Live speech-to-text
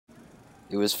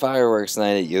It was fireworks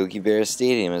night at Yogi Berra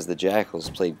Stadium as the Jackals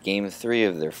played Game 3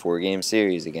 of their 4-game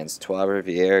series against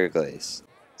Trois-Rivieres Aigles.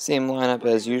 Same lineup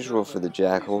as usual for the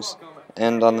Jackals,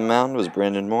 and on the mound was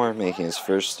Brandon Moore making his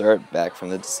first start back from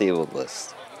the disabled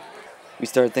list. We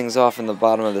start things off in the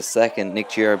bottom of the second. Nick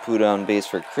Giard put on base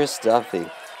for Chris Duffy.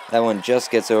 That one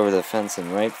just gets over the fence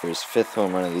and right for his 5th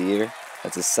home run of the year.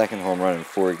 That's his 2nd home run in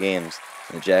 4 games,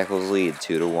 and the Jackals lead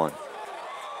 2-1.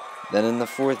 Then in the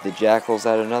 4th, the Jackals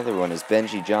add another one as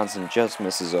Benji Johnson just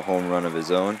misses a home run of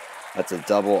his own. That's a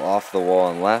double off the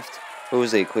wall and left.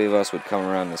 Jose Cuevas would come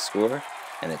around to score,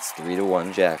 and it's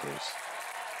 3-1 Jackals.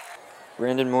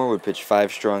 Brandon Moore would pitch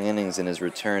 5 strong innings in his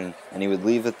return, and he would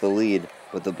leave with the lead,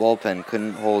 but the bullpen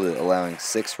couldn't hold it, allowing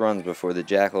 6 runs before the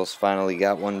Jackals finally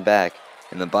got one back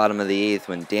in the bottom of the 8th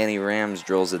when Danny Rams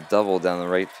drills a double down the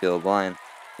right field line.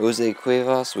 Jose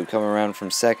Cuevas would come around from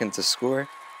second to score,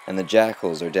 and the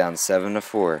Jackals are down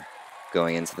 7-4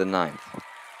 going into the 9th.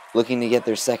 Looking to get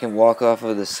their second walk-off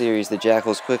of the series, the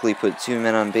Jackals quickly put 2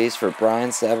 men on base for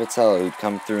Brian Sabatella, who'd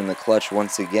come through in the clutch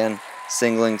once again,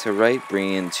 singling to right,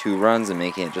 bringing in 2 runs and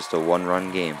making it just a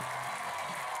 1-run game.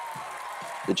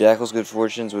 The Jackals' good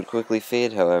fortunes would quickly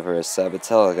fade, however, as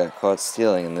Sabatella got caught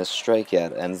stealing, and this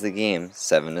strikeout ends the game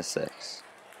 7-6.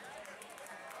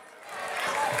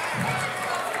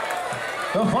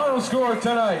 The final score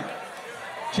tonight,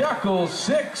 Jackals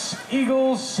 6,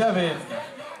 Eagles 7.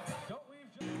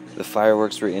 The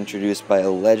fireworks were introduced by a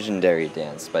legendary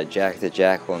dance by Jack the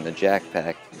Jackal and the Jack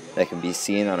Pack that can be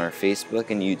seen on our Facebook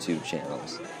and YouTube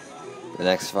channels. The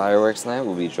next fireworks night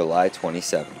will be July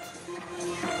 27th.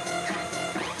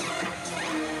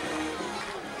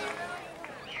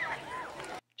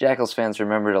 Jackals fans,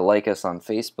 remember to like us on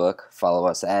Facebook, follow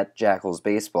us at Jackals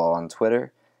Baseball on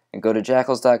Twitter, and go to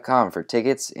jackals.com for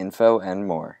tickets, info, and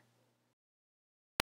more.